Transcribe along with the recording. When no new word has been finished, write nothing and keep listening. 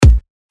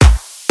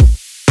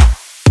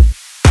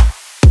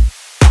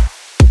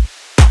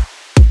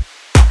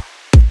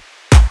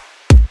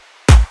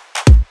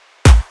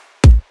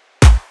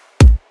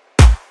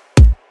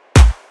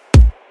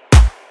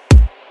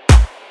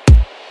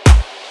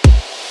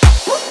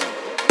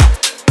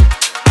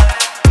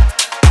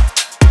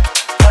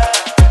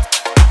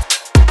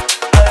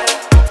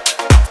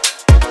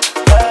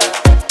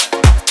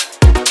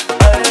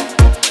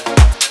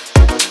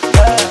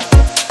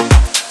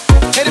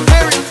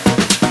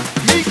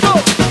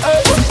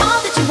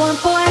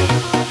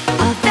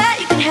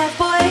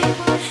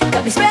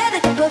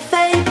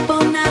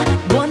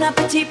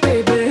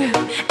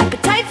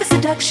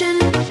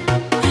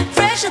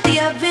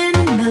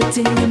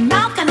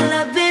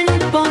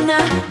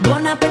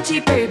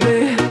appetit,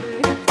 baby.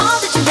 All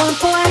that you want,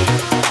 boy,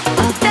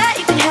 all that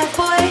you can have,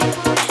 boy.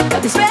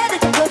 Got me spread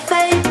like a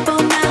buffet,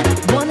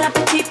 bon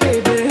appetit,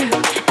 baby.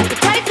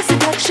 Appetite for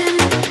seduction,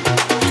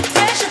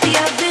 fresh out the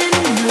oven,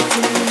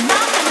 melting in your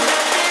mouth and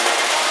loving.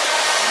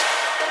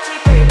 Appetit,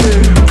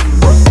 baby.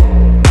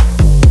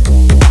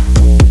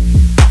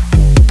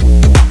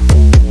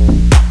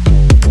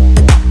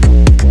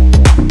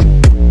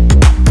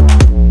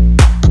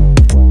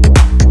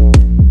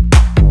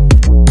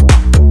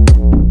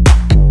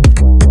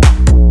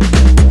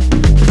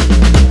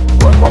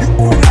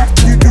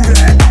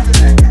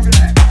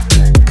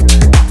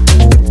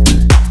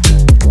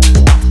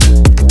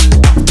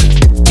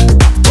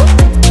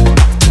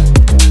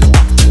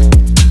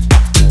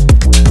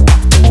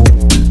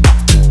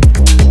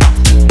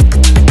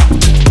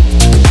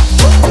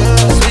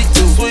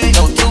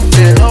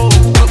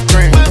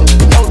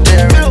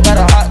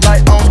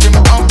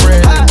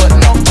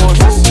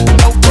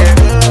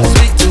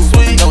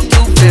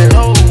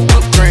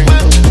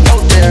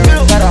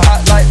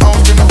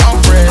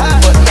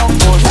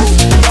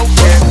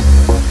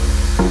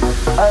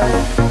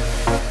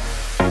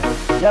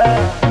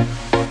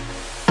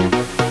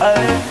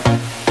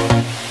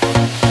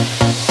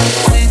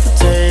 Sweet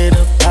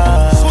potato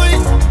pie,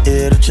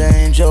 it'll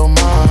change your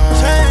mind.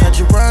 Had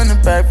you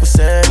running back for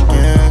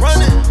seconds,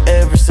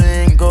 every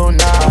single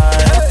night.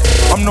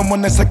 I'm the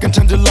one that second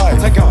change your life.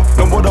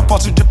 No water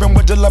faucet dripping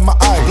with just like my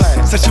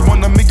eyes. Said she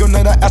want a meal,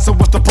 now I asked her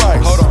what's the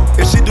price. Hold on.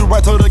 If she do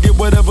right, told her get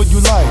whatever you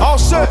like. Oh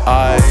shit.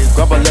 I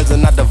grab her legs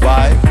and not the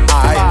vibe.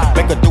 I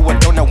make her do a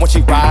donut when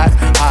she ride.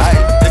 I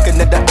looking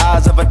at the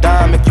eyes of a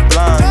dime, make you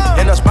blind.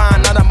 In her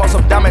spine, not a most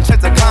of diamond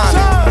checks a con.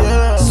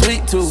 Yeah.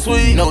 Sweet tooth,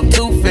 no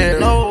tooth fairy,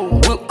 no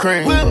whipped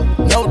cream,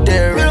 no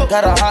dairy.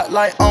 Got a hot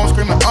light on,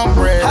 screaming I'm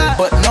ready,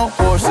 but no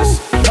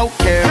horses, no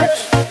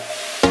carriage.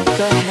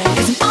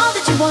 Isn't all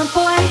that you want,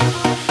 boy,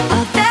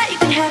 all that you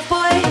can have,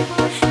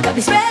 boy. Got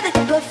me spread like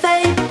a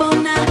buffet,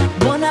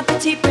 bon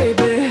appetit,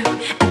 baby.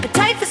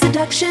 Appetite for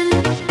seduction,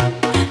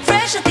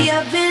 fresh out the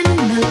oven,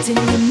 melting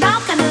in your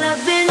mouth, kind of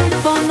loving,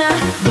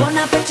 bon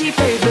appetit,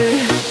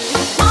 baby.